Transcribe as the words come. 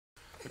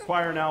The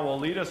choir now will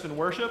lead us in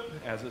worship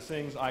as it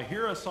sings, "I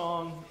Hear a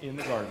Song in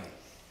the Garden."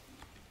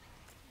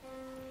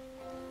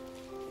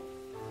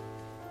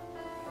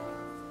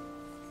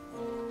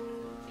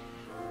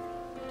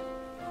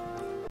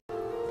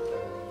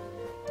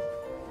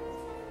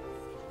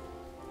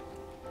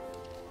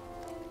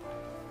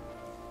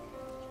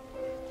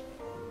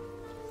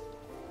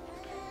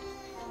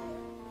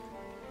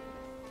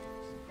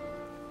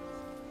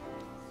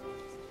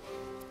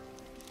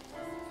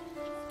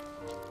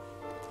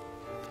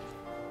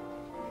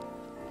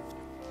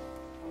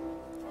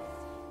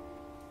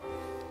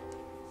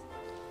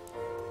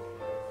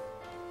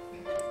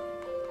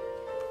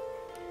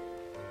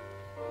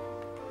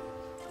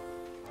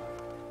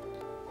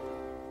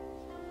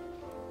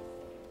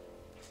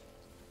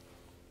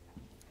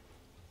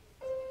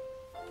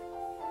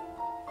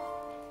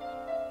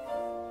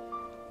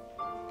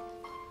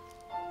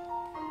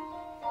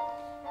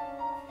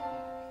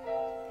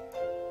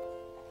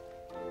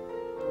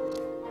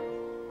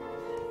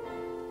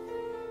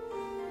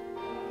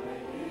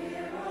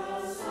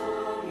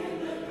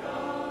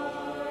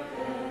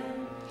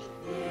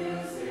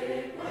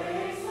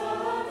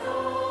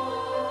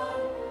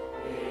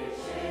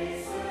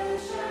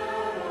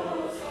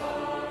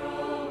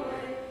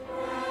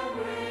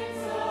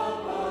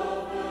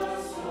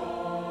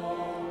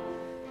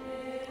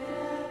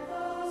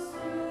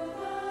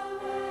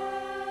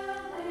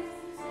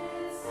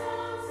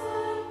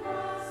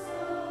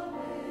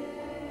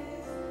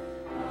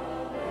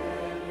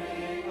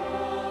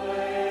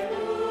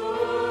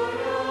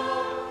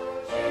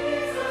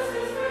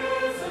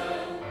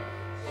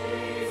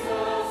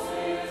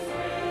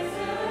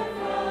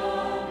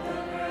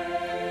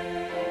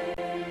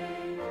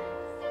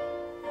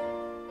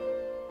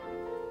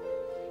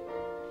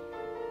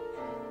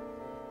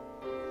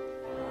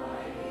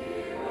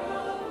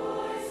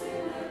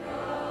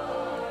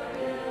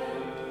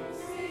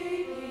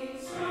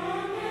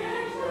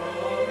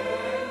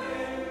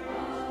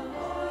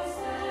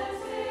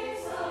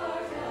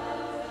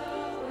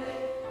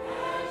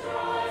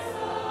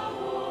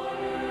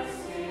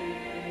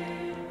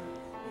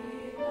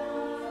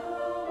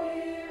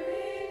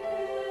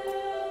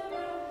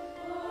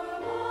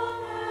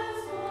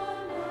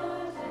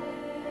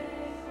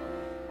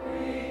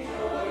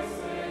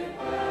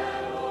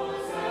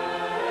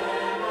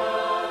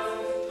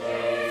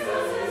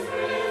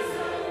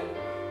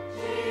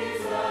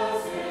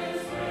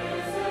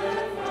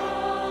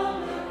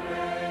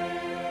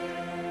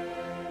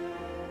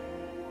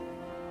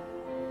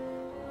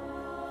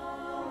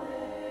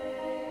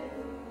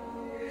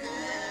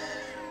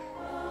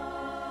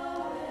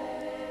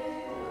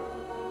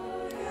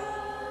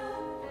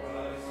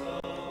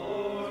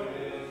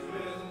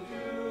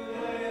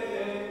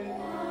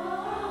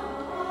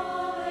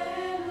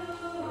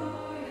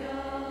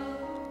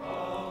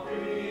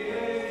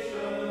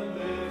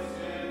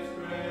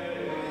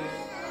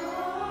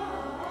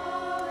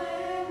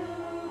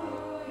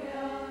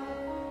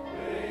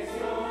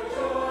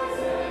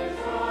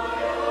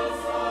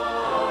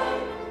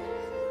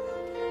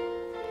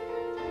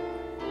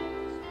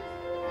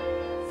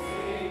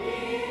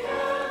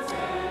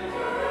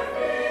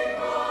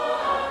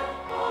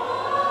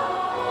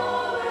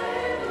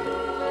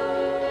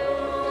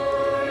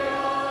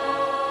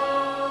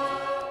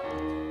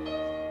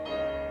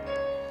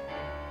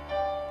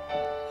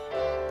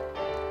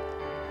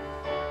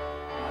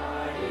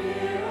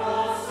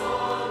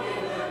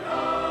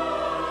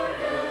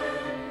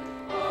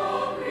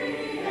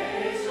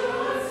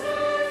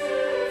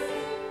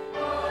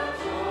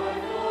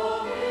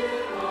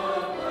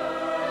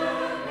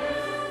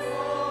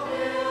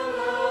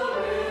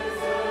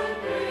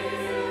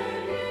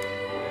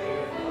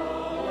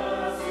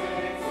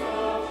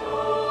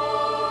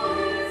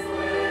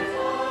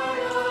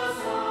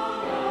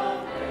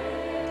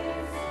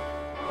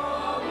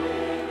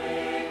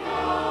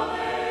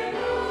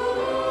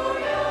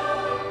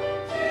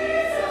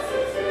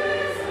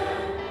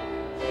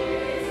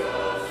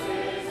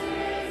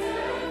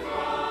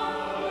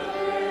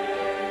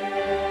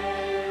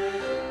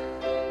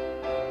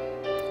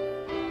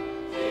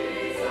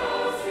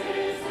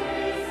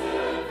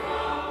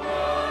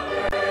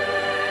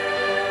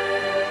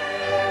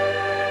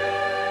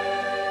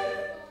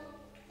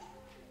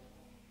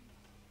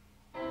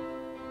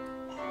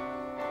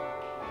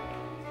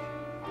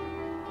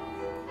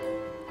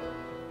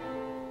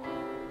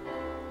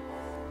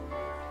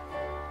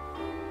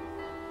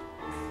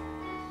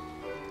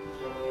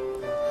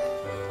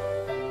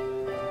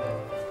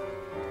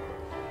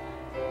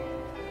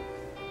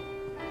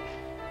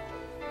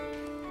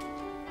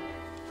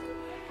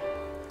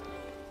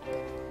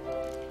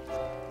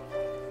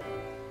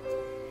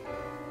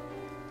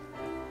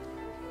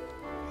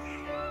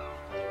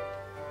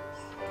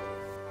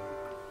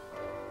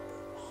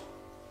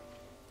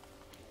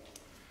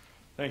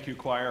 Thank you,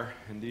 choir.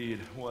 Indeed,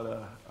 what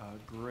a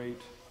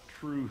great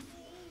truth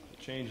that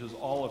changes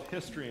all of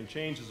history and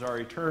changes our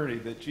eternity,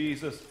 that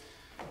Jesus,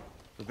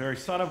 the very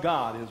Son of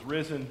God, is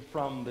risen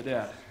from the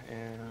dead.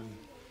 And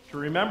To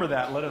remember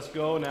that, let us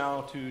go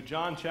now to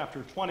John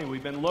chapter 20.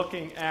 We've been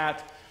looking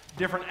at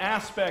different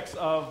aspects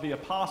of the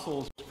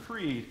Apostles'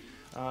 Creed,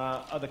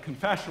 of the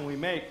confession we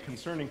make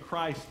concerning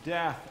Christ's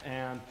death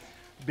and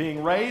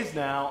being raised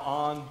now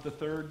on the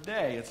third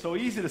day. It's so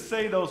easy to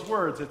say those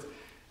words.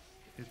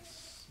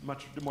 It's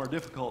much more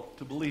difficult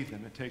to believe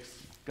them. It takes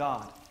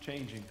God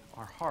changing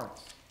our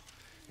hearts.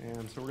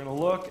 And so we're going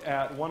to look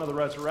at one of the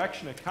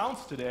resurrection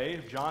accounts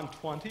today, John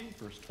 20,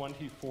 verse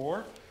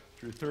 24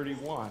 through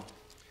 31.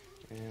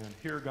 And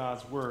hear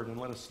God's word, and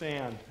let us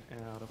stand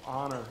out of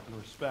honor and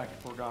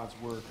respect for God's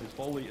word, his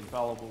holy,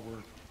 infallible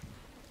word.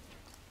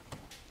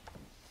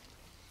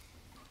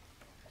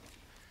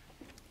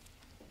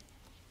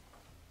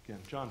 Again,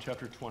 John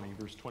chapter 20,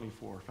 verse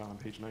 24, found on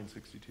page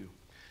 962.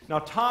 Now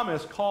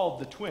Thomas, called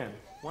the twin,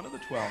 one of the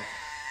 12,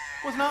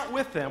 was not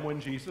with them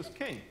when Jesus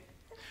came.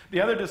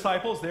 The other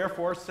disciples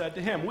therefore said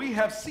to him, "We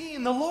have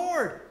seen the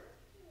Lord."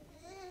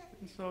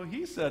 And so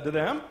he said to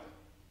them,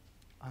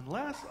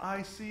 "Unless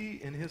I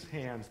see in his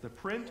hands the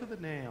print of the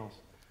nails,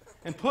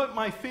 and put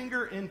my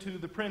finger into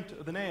the print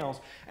of the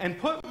nails, and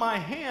put my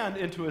hand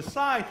into his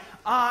side,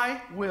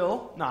 I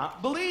will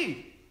not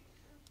believe."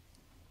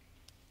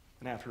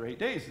 And after 8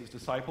 days, his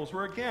disciples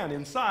were again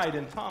inside,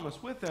 and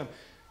Thomas with them.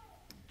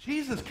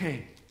 Jesus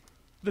came,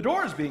 the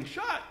doors being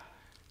shut,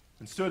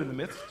 and stood in the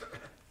midst,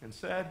 and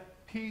said,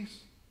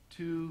 "Peace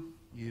to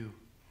you."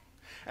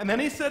 And then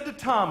he said to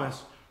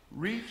Thomas,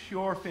 "Reach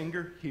your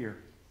finger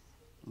here.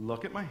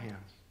 Look at my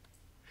hands.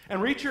 And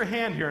reach your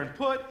hand here and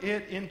put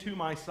it into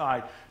my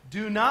side.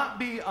 Do not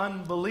be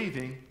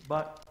unbelieving,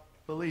 but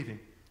believing."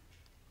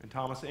 And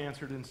Thomas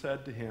answered and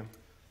said to him,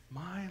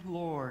 "My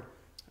Lord,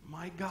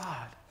 my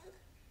God."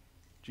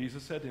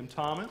 Jesus said to him,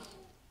 "Thomas,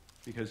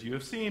 because you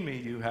have seen me,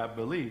 you have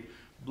believed.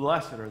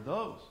 Blessed are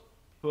those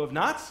who have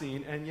not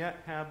seen and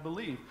yet have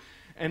believed."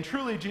 And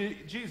truly,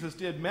 Jesus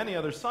did many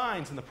other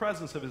signs in the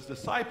presence of his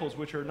disciples,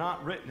 which are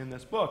not written in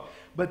this book.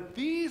 But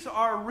these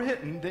are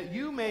written that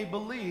you may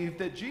believe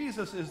that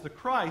Jesus is the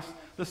Christ,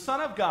 the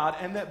Son of God,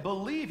 and that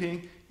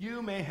believing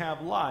you may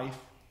have life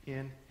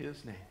in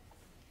his name.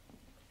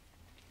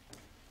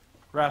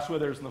 Grass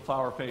withers and the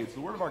flower fades.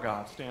 The word of our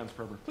God stands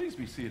forever. Please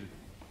be seated.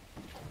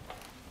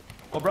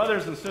 Well,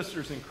 brothers and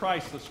sisters in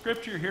Christ, the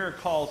scripture here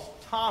calls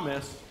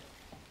Thomas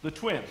the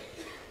twin.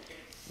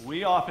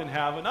 We often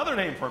have another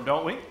name for him,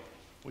 don't we?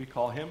 We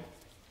call him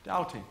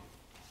Doubting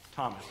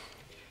Thomas.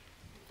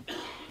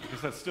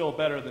 Because that's still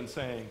better than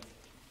saying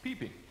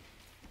peeping.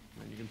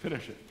 And you can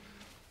finish it.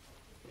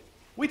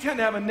 We tend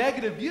to have a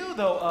negative view,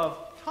 though, of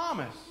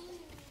Thomas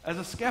as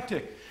a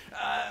skeptic.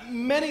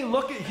 Many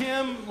look at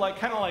him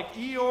kind of like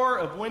Eeyore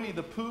of Winnie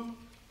the Pooh.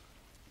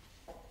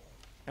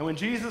 And when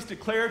Jesus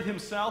declared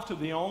himself to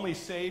the only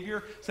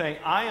Savior, saying,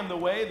 "I am the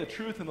way, the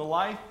truth, and the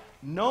life.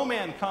 No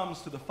man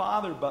comes to the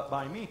Father but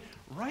by me."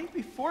 Right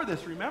before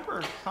this,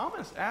 remember,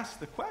 Thomas asked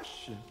the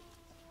question,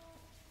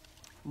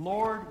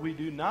 "Lord, we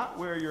do not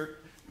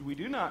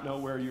know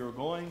where you're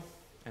going,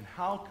 and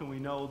how can we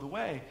know the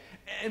way?"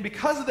 And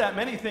because of that,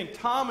 many think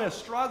Thomas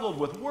struggled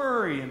with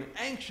worry and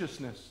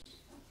anxiousness.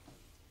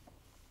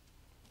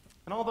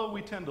 And although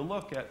we tend to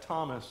look at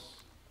Thomas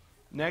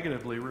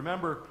negatively,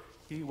 remember,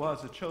 he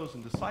was a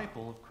chosen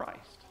disciple of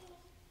Christ,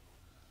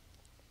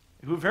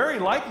 who very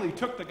likely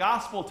took the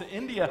gospel to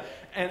India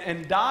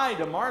and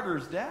died a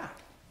martyr's death.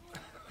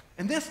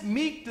 And this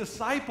meek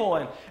disciple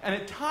and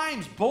at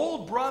times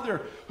bold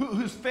brother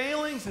whose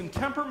failings and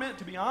temperament,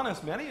 to be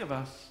honest, many of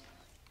us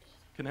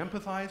can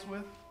empathize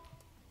with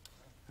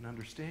and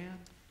understand.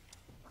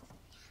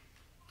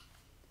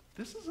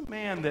 This is a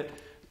man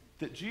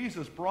that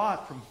Jesus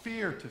brought from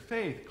fear to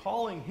faith,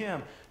 calling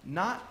him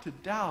not to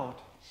doubt,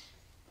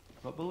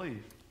 but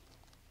believe.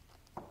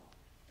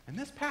 And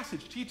this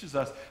passage teaches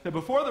us that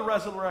before the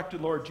resurrected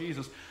Lord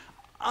Jesus,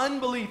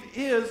 unbelief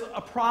is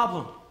a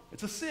problem.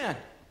 It's a sin.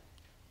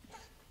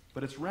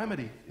 But its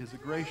remedy is a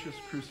gracious,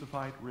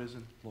 crucified,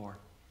 risen Lord.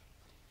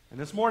 And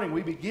this morning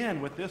we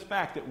begin with this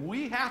fact that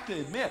we have to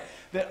admit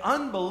that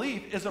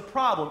unbelief is a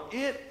problem.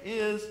 It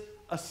is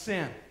a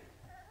sin.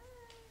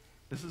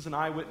 This is an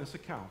eyewitness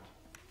account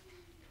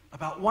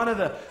about one of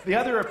the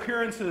other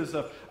appearances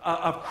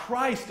of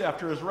Christ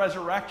after his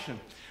resurrection.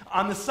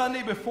 On the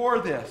Sunday before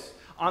this,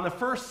 on the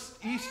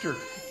first Easter,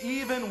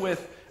 even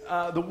with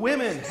the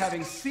women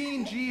having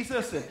seen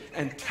Jesus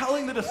and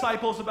telling the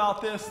disciples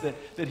about this,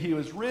 that he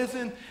was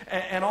risen,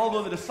 and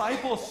although the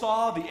disciples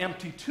saw the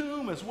empty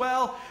tomb as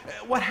well,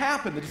 what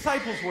happened? The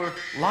disciples were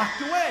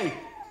locked away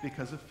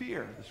because of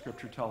fear, the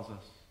scripture tells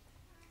us.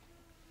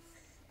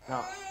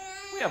 Now,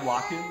 we have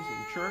lock-ins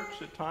in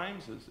church at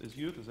times as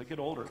youth. As they get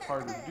older, it's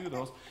harder to do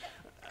those.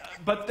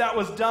 But that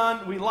was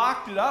done. We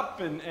locked it up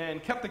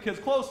and kept the kids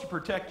close to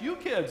protect you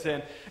kids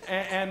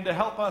and to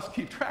help us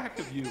keep track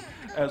of you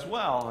as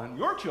well and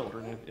your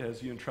children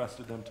as you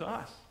entrusted them to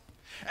us.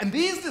 And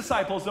these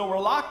disciples, though, were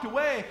locked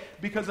away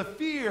because of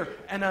fear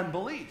and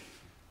unbelief.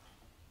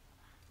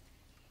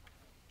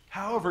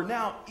 However,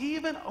 now,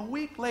 even a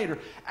week later,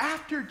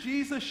 after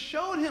Jesus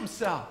showed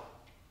himself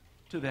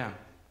to them,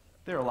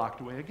 they're locked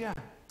away again.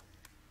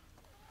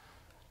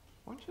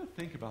 Why don't want you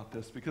to think about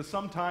this, because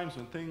sometimes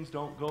when things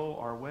don't go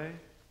our way,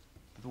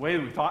 the way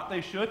we thought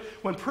they should,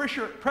 when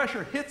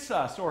pressure hits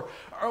us, or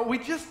we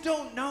just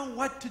don't know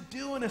what to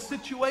do in a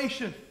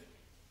situation,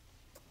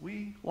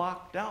 we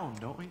lock down,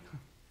 don't we?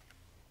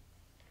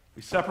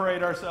 We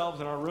separate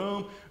ourselves in our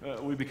room,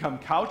 we become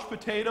couch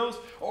potatoes,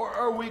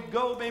 or we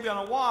go maybe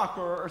on a walk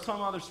or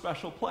some other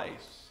special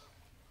place.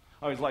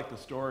 I always like the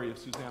story of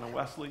Susanna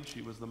Wesley.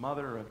 She was the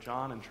mother of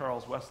John and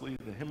Charles Wesley,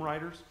 the hymn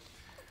writers.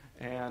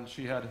 And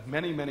she had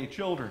many, many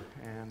children.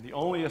 And the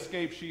only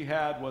escape she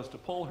had was to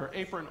pull her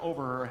apron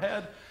over her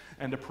head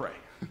and to pray.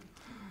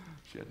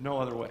 She had no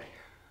other way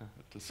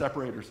to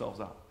separate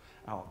herself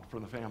out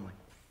from the family.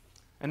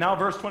 And now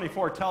verse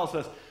 24 tells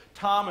us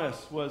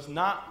Thomas was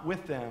not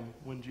with them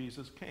when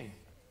Jesus came.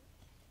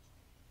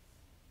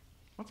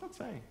 What's that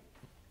saying?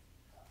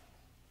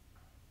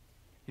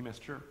 He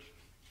missed church.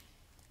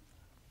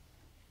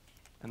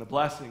 And the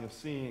blessing of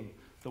seeing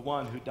the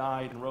one who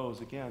died and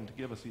rose again to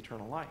give us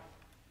eternal life.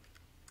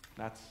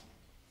 That's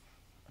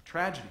a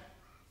tragedy.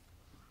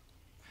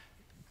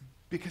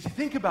 Because you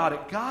think about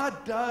it, God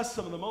does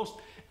some of the most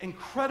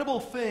incredible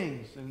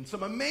things and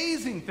some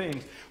amazing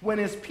things when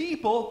his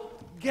people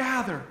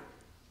gather.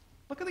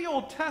 Look at the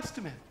Old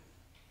Testament.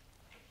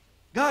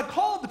 God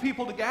called the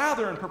people to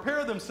gather and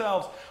prepare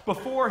themselves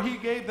before he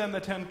gave them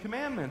the Ten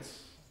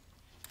Commandments.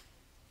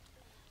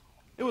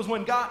 It was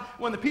when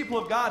the people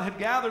of God had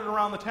gathered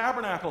around the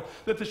tabernacle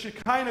that the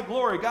Shekinah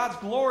glory, God's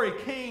glory,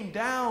 came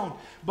down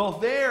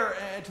both there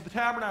and to the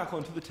tabernacle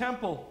and to the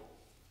temple.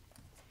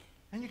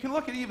 And you can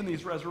look at even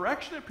these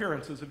resurrection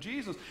appearances of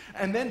Jesus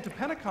and then to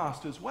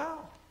Pentecost as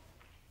well.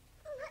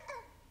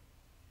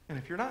 And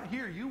if you're not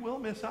here, you will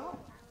miss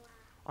out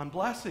on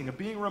blessing, of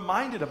being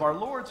reminded of our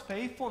Lord's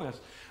faithfulness,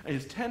 and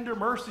his tender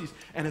mercies,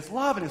 and his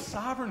love and his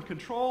sovereign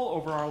control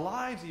over our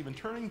lives, even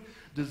turning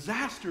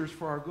disasters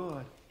for our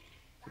good.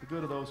 For the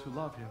good of those who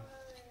love him.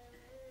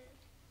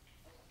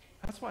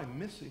 That's why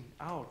missing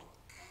out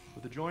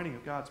with the joining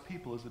of God's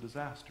people is a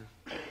disaster.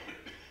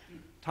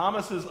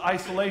 Thomas's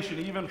isolation,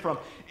 even from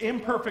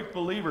imperfect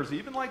believers,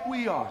 even like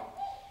we are,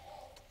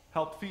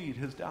 helped feed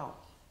his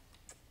doubt.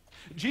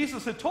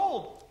 Jesus had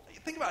told,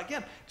 think about it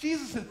again,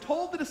 Jesus had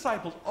told the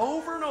disciples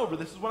over and over,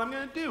 this is what I'm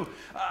going to do.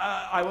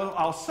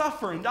 I'll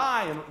suffer and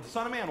die, and the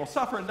Son of Man will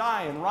suffer and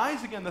die and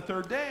rise again the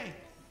third day.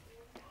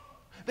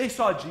 They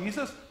saw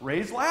Jesus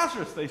raise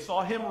Lazarus. They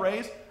saw him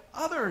raise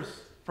others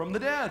from the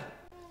dead.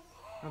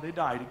 Now they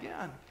died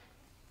again.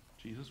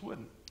 Jesus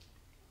wouldn't.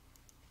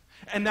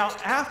 And now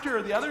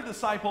after the other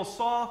disciples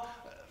saw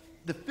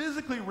the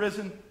physically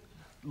risen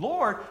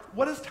Lord,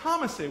 what does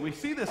Thomas say? We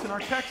see this in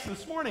our text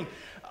this morning.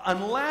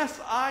 Unless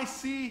I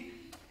see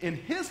in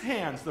his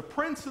hands the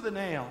prints of the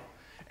nail,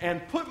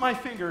 and put my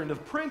finger into the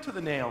print of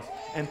the nails,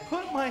 and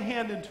put my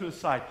hand into his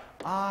side,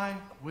 I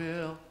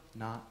will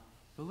not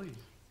believe.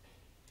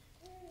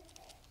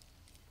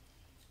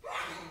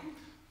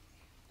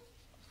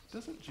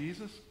 Doesn't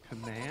Jesus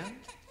command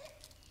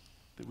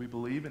that we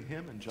believe in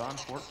him in John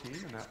 14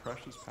 in that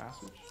precious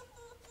passage?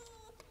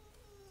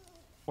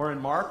 Or in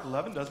Mark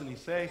 11, doesn't he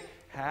say,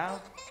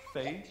 have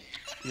faith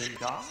in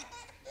God?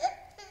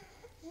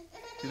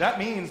 See, that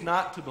means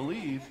not to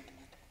believe.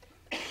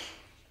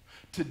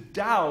 To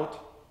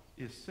doubt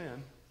is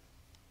sin.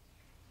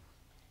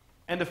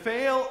 And to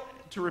fail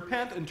to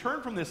repent and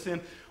turn from this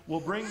sin will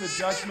bring the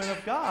judgment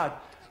of God.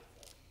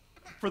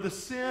 For the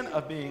sin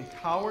of being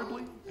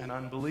cowardly and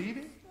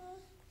unbelieving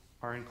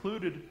are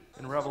included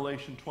in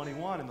Revelation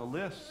 21 in the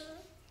list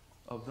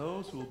of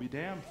those who will be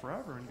damned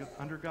forever and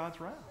under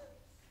God's wrath.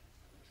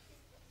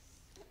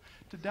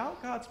 To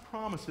doubt God's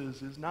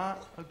promises is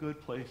not a good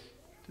place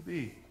to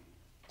be.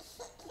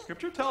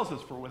 Scripture tells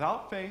us, for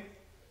without faith,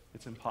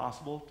 it's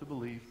impossible to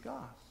believe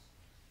God.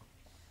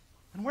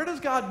 And where does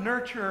God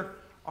nurture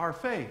our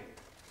faith?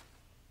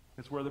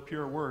 It's where the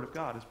pure word of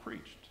God is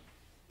preached.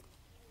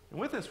 And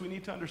with this, we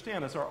need to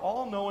understand, as our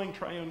all-knowing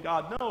triune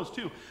God knows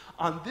too,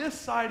 on this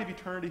side of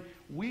eternity,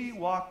 we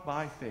walk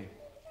by faith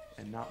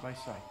and not by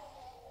sight.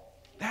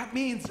 That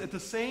means at the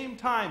same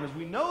time, as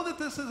we know that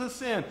this is a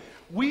sin,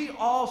 we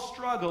all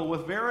struggle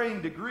with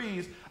varying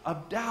degrees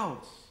of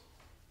doubts,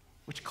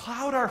 which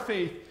cloud our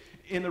faith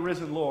in the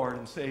risen Lord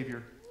and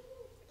Savior.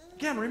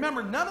 Again,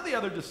 remember, none of the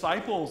other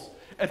disciples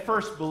at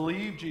first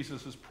believed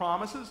Jesus'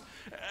 promises.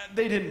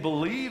 They didn't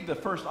believe the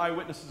first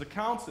eyewitnesses'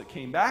 accounts that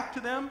came back to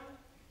them.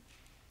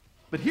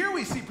 But here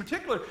we see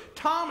particular,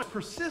 Thomas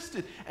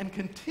persisted and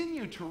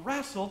continued to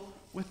wrestle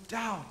with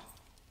doubt.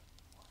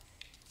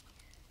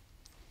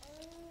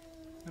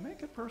 Now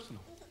make it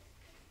personal.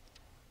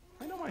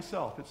 I know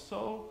myself, it's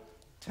so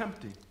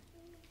tempting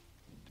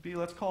to be,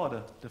 let's call it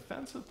a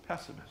defensive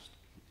pessimist.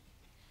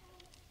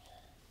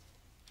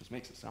 Just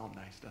makes it sound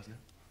nice, doesn't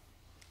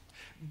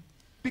it?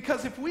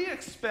 Because if we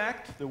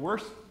expect the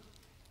worst,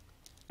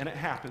 and it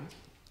happens,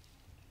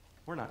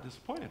 we're not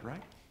disappointed,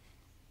 right?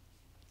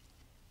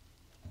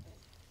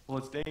 Well,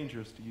 it's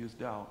dangerous to use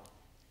doubt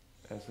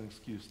as an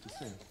excuse to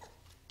sin.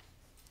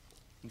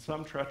 And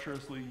some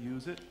treacherously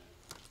use it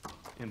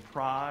in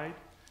pride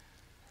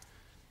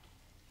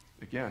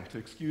again, to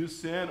excuse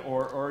sin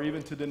or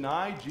even to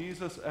deny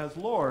Jesus as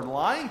Lord,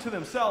 lying to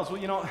themselves.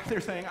 Well,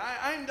 they're saying,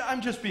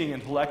 I'm just being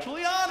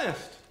intellectually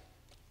honest.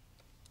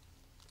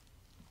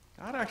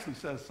 God actually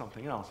says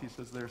something else. He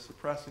says they're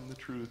suppressing the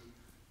truth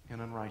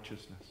in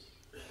unrighteousness.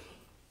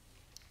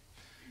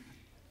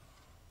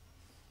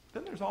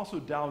 Then there's also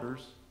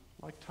doubters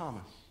like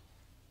Thomas,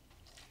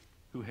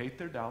 who hate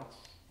their doubts,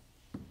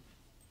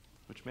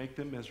 which make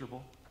them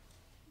miserable.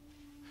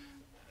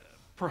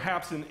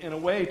 Perhaps in a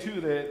way, too,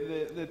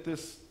 that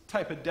this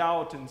type of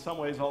doubt in some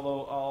ways,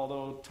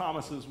 although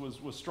Thomas's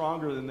was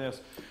stronger than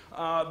this,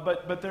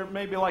 but there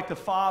may be like the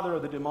father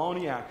of the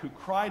demoniac who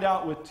cried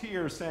out with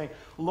tears saying,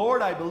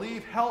 Lord, I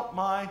believe, help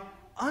my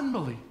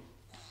unbelief.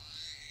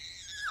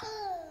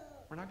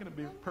 We're not going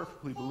to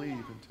perfectly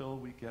believe until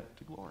we get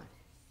to glory.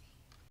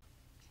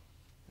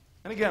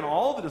 And again,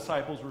 all the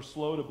disciples were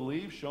slow to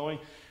believe, showing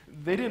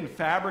they didn't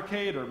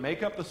fabricate or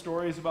make up the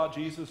stories about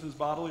Jesus'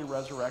 bodily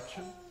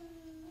resurrection.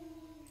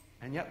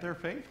 And yet their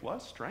faith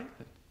was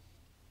strengthened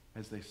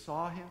as they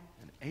saw him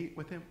and ate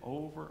with him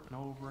over and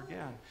over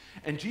again.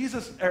 And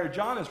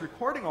John is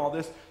recording all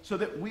this so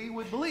that we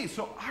would believe,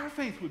 so our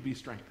faith would be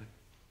strengthened.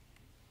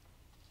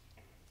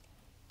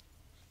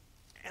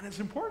 And it's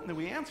important that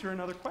we answer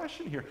another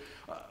question here.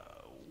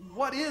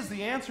 What is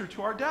the answer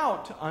to our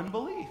doubt, to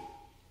unbelief?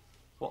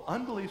 Well,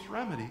 unbelief's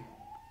remedy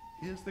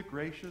is the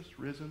gracious,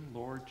 risen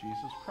Lord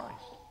Jesus Christ.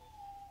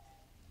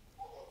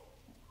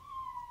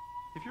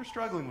 If you're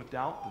struggling with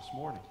doubt this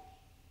morning,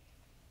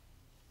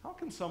 how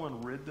can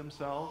someone rid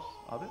themselves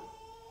of it?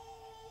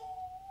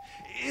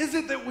 Is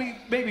it that we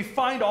maybe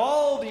find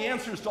all the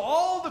answers to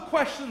all the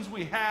questions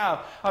we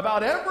have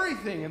about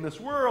everything in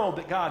this world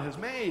that God has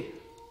made?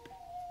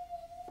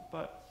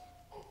 But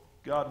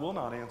God will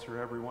not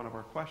answer every one of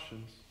our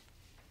questions.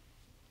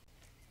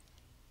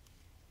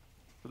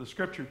 For the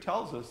Scripture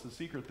tells us the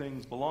secret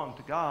things belong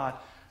to God,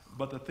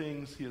 but the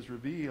things he has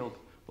revealed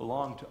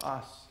belong to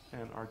us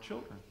and our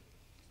children.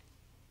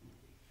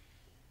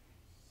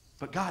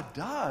 But God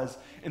does,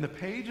 in the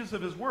pages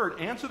of his word,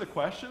 answer the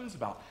questions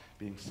about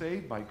being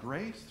saved by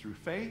grace through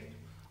faith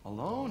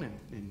alone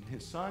in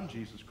his Son,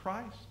 Jesus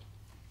Christ.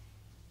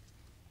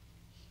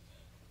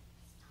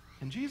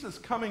 And Jesus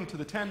coming to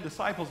the 10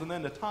 disciples and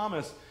then to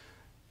Thomas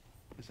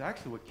is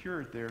actually what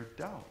cured their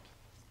doubt.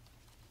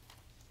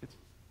 It's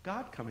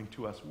God coming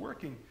to us,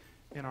 working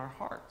in our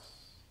hearts.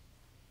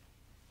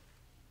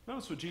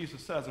 Notice what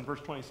Jesus says in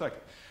verse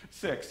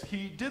 26.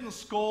 He didn't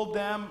scold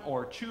them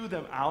or chew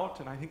them out,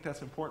 and I think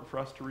that's important for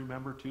us to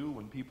remember too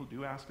when people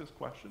do ask us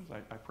questions.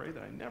 I pray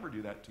that I never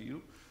do that to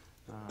you.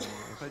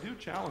 If I do,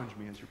 challenge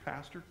me as your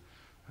pastor.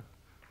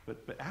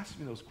 But ask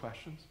me those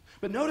questions.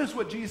 But notice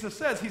what Jesus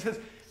says. He says,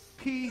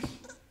 peace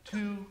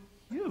to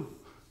you.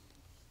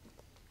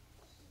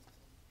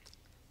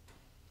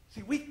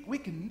 See, we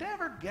can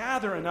never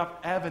gather enough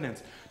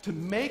evidence to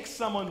make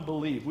someone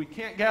believe. We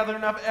can't gather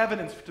enough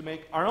evidence to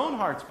make our own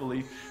hearts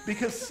believe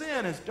because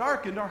sin has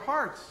darkened our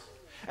hearts.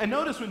 And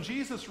notice when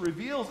Jesus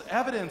reveals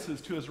evidences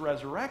to his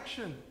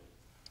resurrection,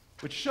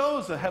 which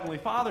shows the Heavenly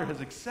Father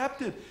has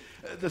accepted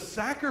the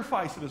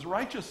sacrifice of his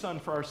righteous Son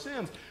for our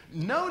sins,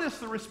 notice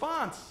the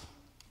response.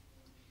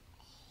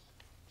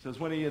 It says,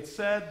 when he had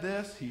said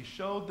this, he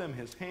showed them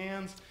his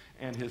hands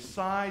and his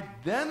side.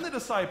 Then the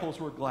disciples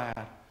were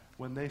glad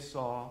when they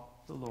saw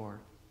the Lord.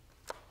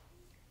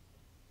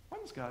 Why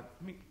does God?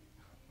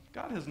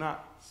 God has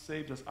not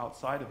saved us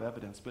outside of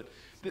evidence, but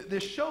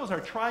this shows our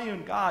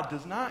triune God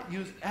does not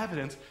use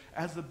evidence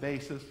as the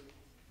basis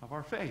of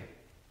our faith.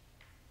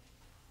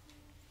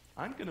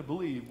 I'm going to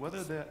believe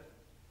whether that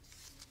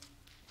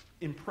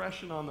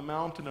impression on the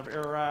mountain of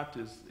Ararat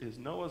is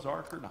Noah's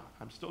Ark or not.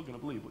 I'm still going to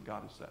believe what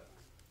God has said.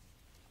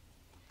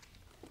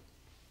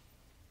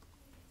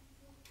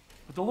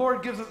 But the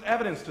Lord gives us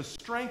evidence to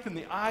strengthen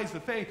the eyes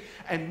of faith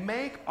and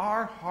make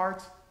our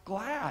hearts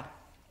glad.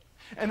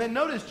 And then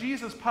notice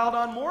Jesus piled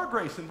on more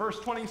grace in verse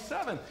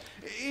 27.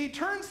 He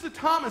turns to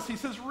Thomas. He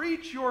says,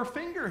 reach your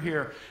finger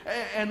here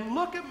and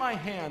look at my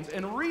hands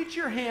and reach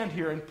your hand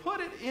here and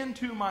put it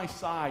into my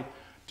side.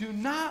 Do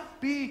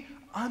not be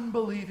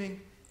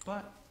unbelieving,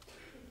 but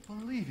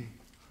believing.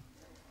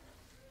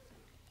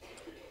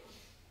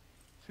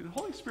 See, the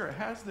Holy Spirit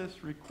has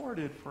this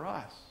recorded for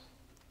us.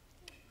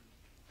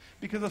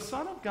 Because the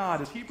Son of God,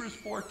 as Hebrews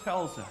 4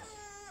 tells us,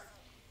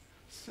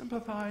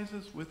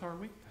 sympathizes with our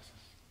weaknesses.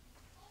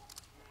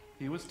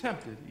 He was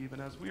tempted,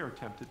 even as we are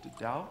tempted to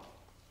doubt,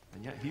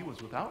 and yet he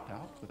was without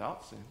doubt,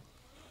 without sin.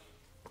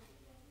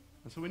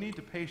 And so we need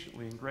to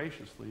patiently and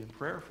graciously and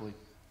prayerfully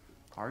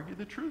argue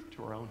the truth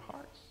to our own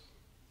hearts,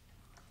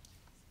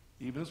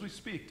 even as we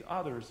speak to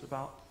others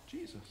about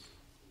Jesus.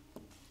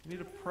 We need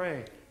to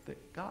pray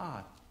that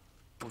God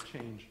will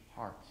change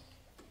hearts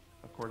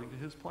according to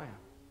his plan.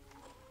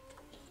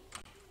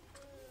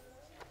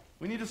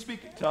 We need to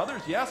speak to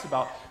others, yes,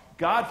 about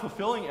God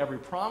fulfilling every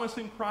promise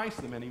in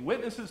Christ, the many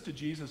witnesses to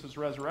Jesus'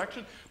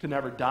 resurrection, to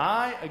never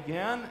die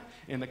again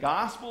in the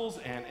Gospels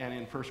and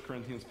in 1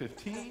 Corinthians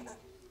 15.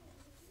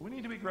 We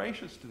need to be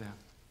gracious to them.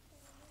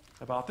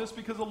 about this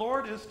because the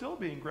Lord is still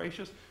being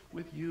gracious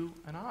with you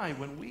and I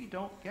when we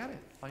don't get it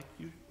like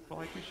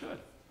we should.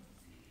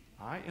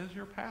 I, as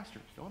your pastor,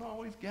 don't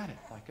always get it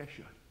like I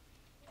should.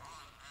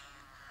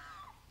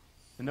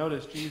 And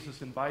notice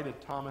Jesus invited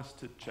Thomas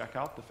to check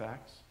out the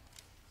facts.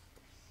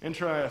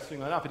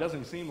 Interestingly enough, it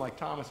doesn't seem like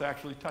Thomas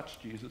actually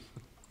touched Jesus.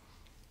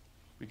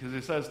 Because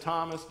it says,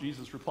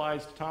 Jesus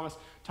replies to Thomas,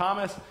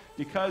 Thomas,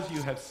 because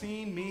you have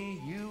seen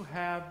me, you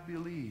have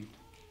believed.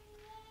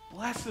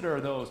 Blessed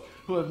are those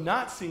who have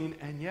not seen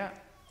and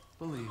yet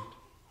believed.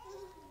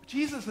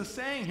 Jesus is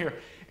saying here,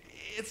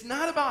 it's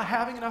not about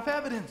having enough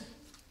evidence.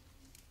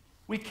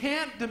 We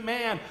can't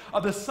demand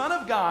of the Son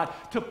of God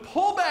to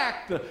pull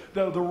back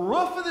the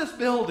roof of this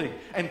building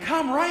and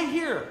come right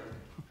here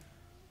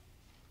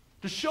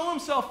to show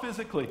himself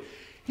physically.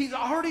 He's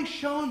already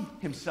shown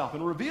himself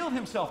and revealed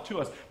himself to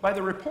us by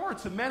the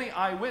reports of many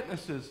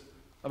eyewitnesses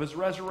of his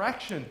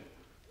resurrection.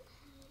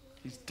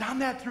 He's done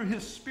that through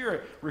his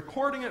Spirit,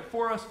 recording it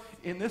for us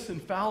in this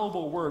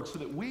infallible word so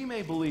that we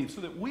may believe,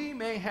 so that we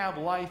may have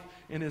life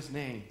in his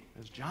name,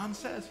 as John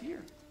says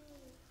here.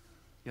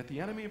 Yet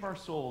the enemy of our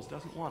souls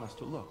doesn't want us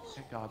to look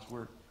at God's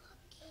word.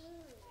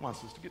 He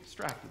wants us to get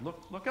distracted.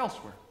 Look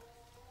elsewhere.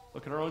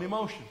 Look at our own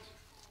emotions.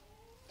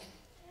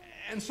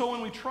 And so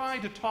when we try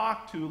to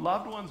talk to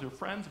loved ones or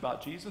friends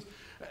about Jesus,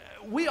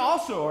 we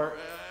also are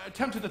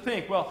tempted to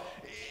think, well,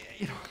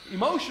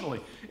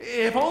 emotionally,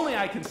 if only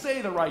I can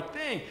say the right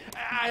thing,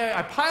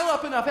 I pile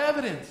up enough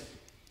evidence,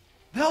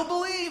 they'll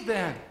believe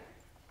then.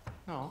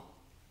 No.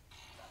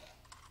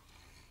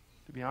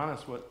 To be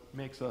honest, what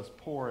makes us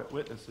poor at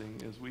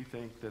witnessing is we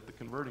think that the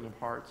converting of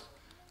hearts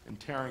and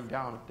tearing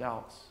down of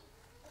doubts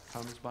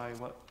comes by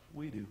what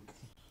we do,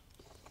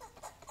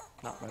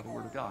 not by the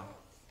Word of God.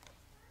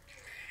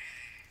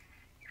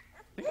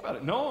 Think about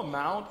it. No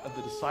amount of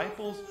the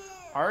disciples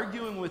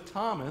arguing with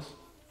Thomas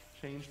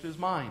changed his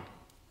mind.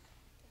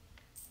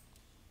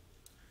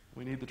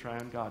 We need the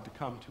triune God to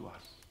come to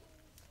us,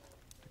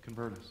 to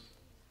convert us.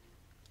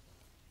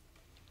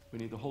 We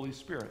need the Holy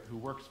Spirit who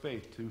works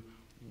faith to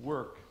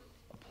work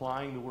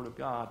applying the Word of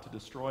God to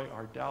destroy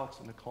our doubts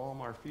and to calm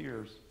our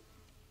fears.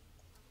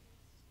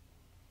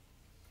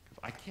 Because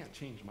I can't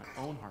change my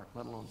own heart,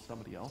 let alone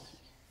somebody else's.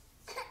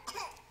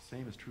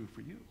 Same is true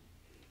for you.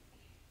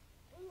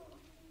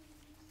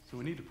 So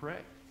we need to pray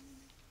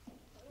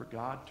for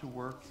God to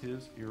work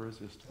his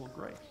irresistible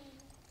grace.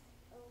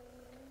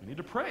 We need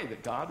to pray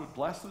that God would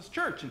bless this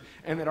church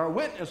and that our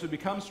witness would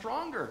become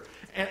stronger.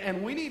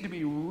 And we need to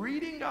be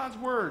reading God's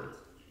word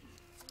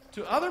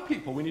to other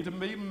people. We need to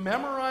be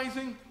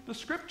memorizing the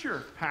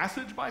scripture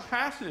passage by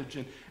passage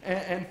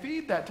and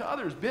feed that to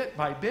others bit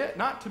by bit,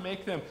 not to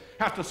make them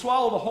have to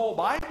swallow the whole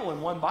Bible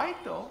in one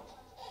bite, though,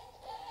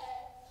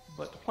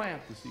 but to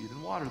plant the seed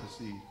and water the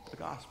seed, the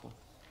gospel.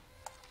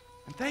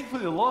 And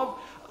thankfully, the love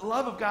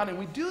of God, and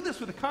we do this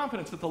with the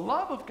confidence that the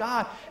love of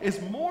God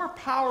is more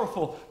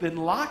powerful than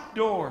locked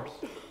doors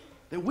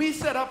that we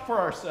set up for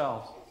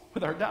ourselves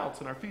with our doubts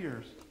and our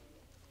fears.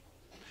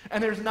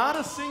 And there's not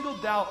a single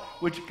doubt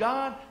which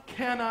God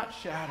cannot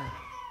shatter.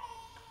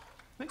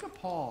 Think of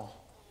Paul,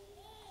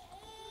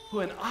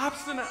 who in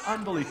obstinate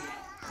unbelief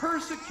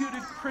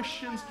persecuted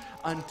Christians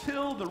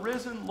until the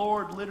risen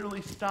Lord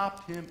literally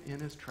stopped him in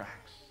his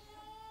tracks.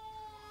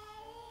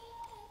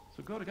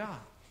 So go to God.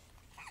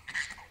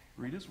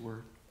 Read his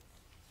word.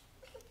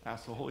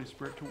 Ask the Holy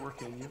Spirit to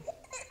work in you,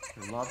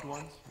 your loved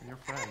ones, and your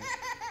friends,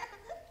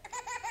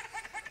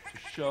 to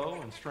show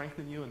and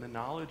strengthen you in the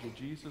knowledge of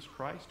Jesus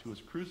Christ, who was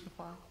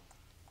crucified,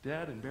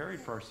 dead, and buried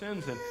for our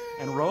sins,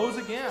 and rose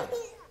again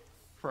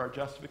for our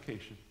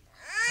justification.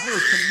 In other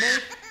words, to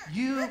make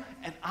you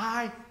and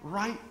I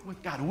right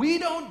with God. We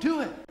don't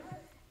do it.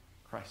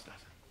 Christ does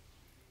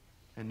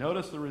it. And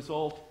notice the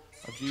result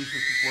of Jesus'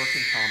 work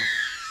in Thomas.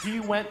 He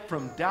went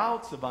from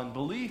doubts of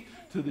unbelief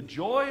to the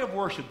joy of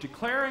worship,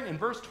 declaring in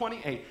verse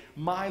 28,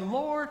 "My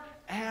Lord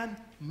and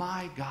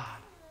my God."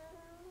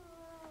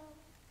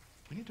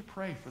 We need to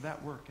pray for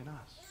that work in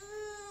us.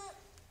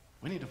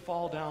 We need to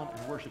fall down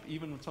and worship,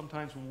 even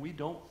sometimes when we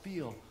don't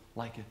feel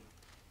like it.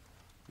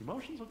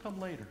 Emotions will come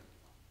later,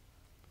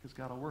 because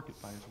God will work it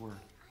by his word.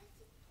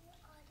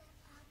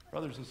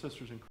 Brothers and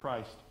sisters in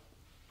Christ,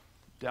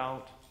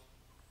 doubt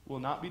will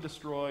not be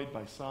destroyed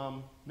by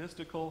some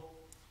mystical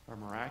or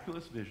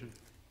miraculous vision,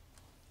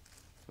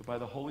 but by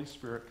the Holy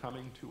Spirit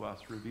coming to us,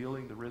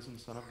 revealing the risen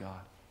Son of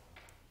God,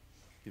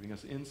 giving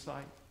us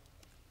insight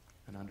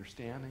and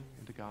understanding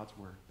into God's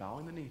word,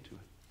 bowing the knee to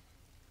it.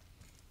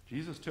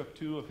 Jesus took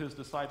two of his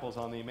disciples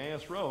on the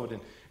Emmaus Road,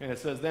 and it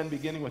says, then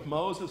beginning with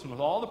Moses and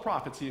with all the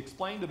prophets, he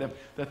explained to them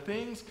the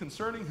things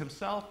concerning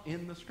himself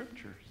in the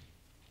Scriptures.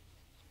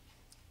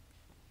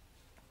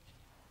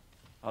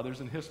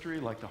 Others in history,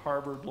 like the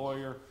Harvard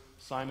lawyer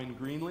Simon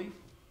Greenleaf,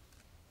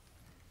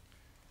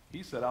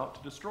 he set out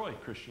to destroy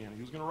Christianity.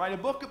 He was going to write a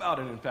book about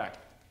it, in fact,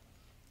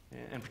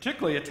 and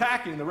particularly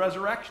attacking the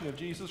resurrection of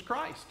Jesus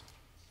Christ.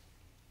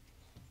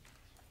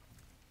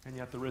 And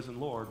yet the risen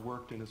Lord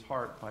worked in his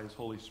heart by his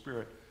Holy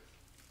Spirit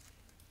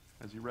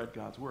as he read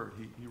God's word.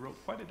 He wrote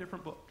quite a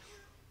different book,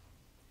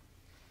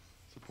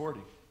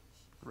 supporting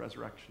the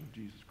resurrection of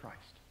Jesus Christ.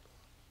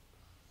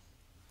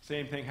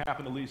 Same thing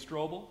happened to Lee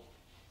Strobel,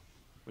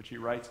 which he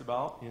writes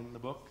about in the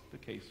book, The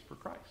Case for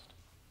Christ.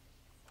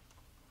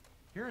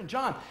 Here in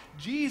John,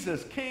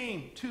 Jesus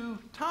came to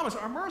Thomas.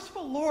 Our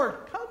merciful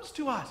Lord comes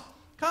to us,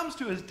 comes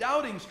to his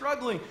doubting,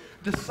 struggling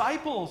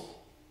disciples,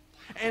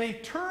 and he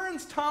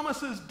turns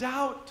Thomas's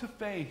doubt to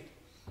faith,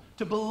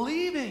 to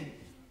believing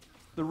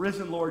the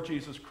risen Lord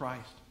Jesus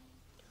Christ.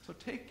 So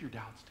take your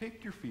doubts,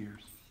 take your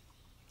fears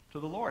to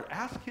the Lord.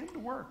 Ask him to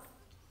work.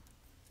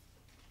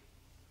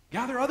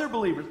 Gather other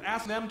believers.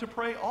 Ask them to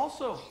pray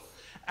also.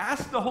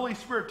 Ask the Holy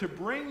Spirit to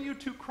bring you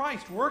to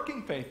Christ,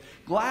 working faith,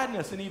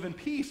 gladness, and even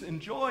peace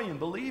and joy and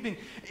believing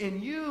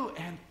in you,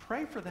 and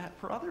pray for that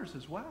for others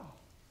as well.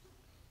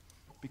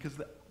 Because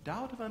the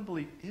doubt of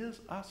unbelief is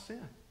a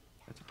sin.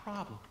 It's a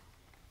problem.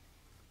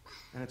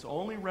 And its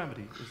only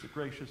remedy is the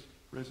gracious,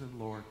 risen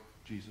Lord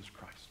Jesus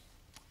Christ.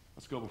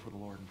 Let's go before the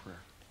Lord in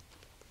prayer.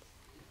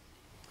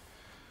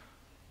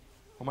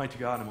 Almighty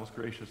God and most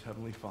gracious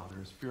Heavenly Father,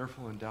 as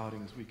fearful and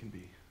doubting as we can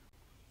be,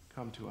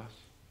 come to us.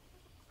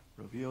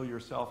 Reveal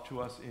yourself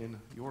to us in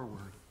your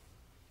word.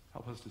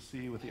 Help us to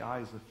see with the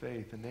eyes of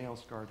faith the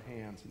nail-scarred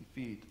hands and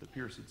feet, the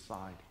pierced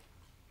side,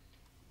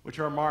 which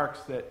are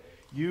marks that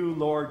you,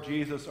 Lord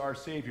Jesus, our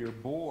Savior,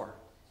 bore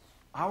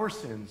our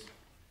sins,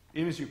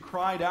 even as you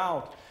cried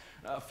out,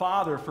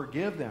 Father,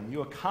 forgive them.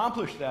 You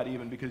accomplished that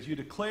even because you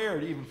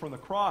declared, even from the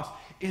cross,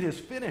 it is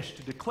finished,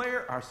 to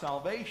declare our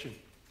salvation.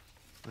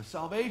 The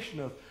salvation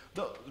of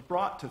those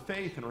brought to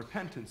faith and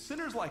repentance,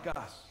 sinners like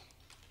us.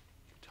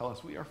 Tell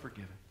us we are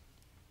forgiven.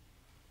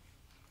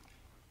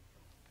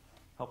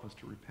 Help us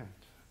to repent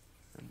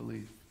and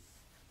believe.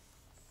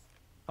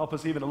 Help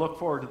us even to look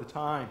forward to the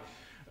time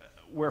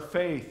where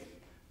faith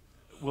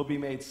will be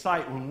made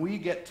sight, when we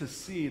get to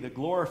see the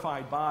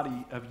glorified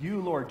body of you,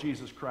 Lord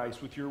Jesus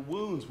Christ, with your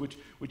wounds,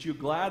 which you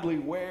gladly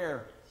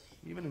wear,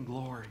 even in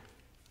glory.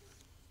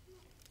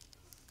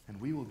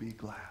 And we will be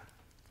glad,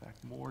 in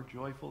fact, more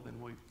joyful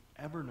than we've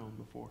ever known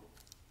before.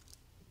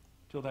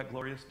 Till that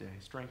glorious day,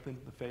 strengthen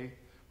the faith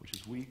which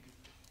is weak,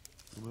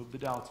 remove the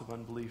doubts of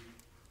unbelief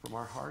from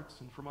our hearts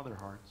and from other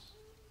hearts.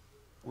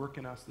 Work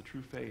in us the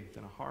true faith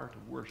and a heart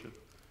of worship,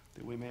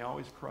 that we may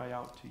always cry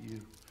out to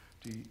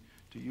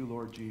you,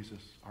 Lord Jesus,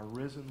 our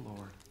risen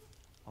Lord,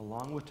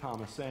 along with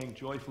Thomas, saying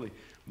joyfully,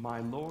 my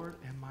Lord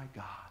and my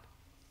God.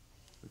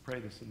 We pray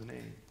this in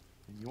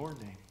your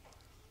name,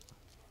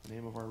 the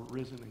name of our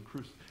risen and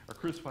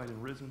crucified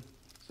and risen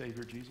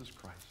Savior, Jesus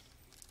Christ.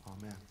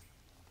 Amen.